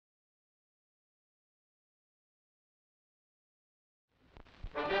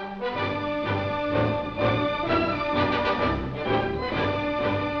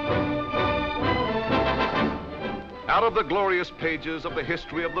Out of the glorious pages of the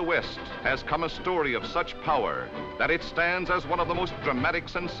history of the West has come a story of such power that it stands as one of the most dramatic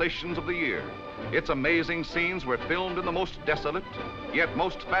sensations of the year. Its amazing scenes were filmed in the most desolate, yet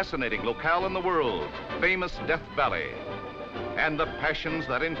most fascinating locale in the world, famous Death Valley. And the passions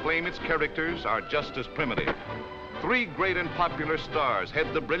that inflame its characters are just as primitive. 3 great and popular stars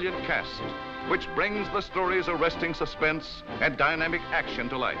head the brilliant cast, which brings the story's arresting suspense and dynamic action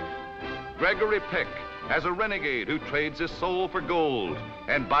to life. Gregory Peck as a renegade who trades his soul for gold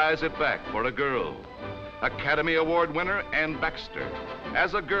and buys it back for a girl. Academy Award winner Ann Baxter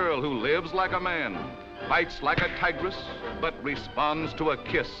as a girl who lives like a man, fights like a tigress, but responds to a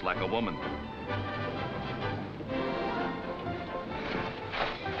kiss like a woman.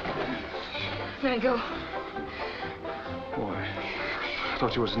 Let me go. Boy, I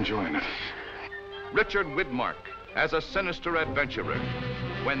thought you was enjoying it. Richard Widmark as a sinister adventurer.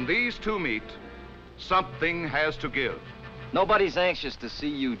 When these two meet, something has to give. Nobody's anxious to see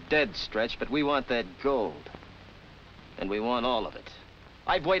you dead, Stretch, but we want that gold. And we want all of it.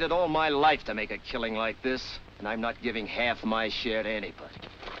 I've waited all my life to make a killing like this, and I'm not giving half my share to anybody.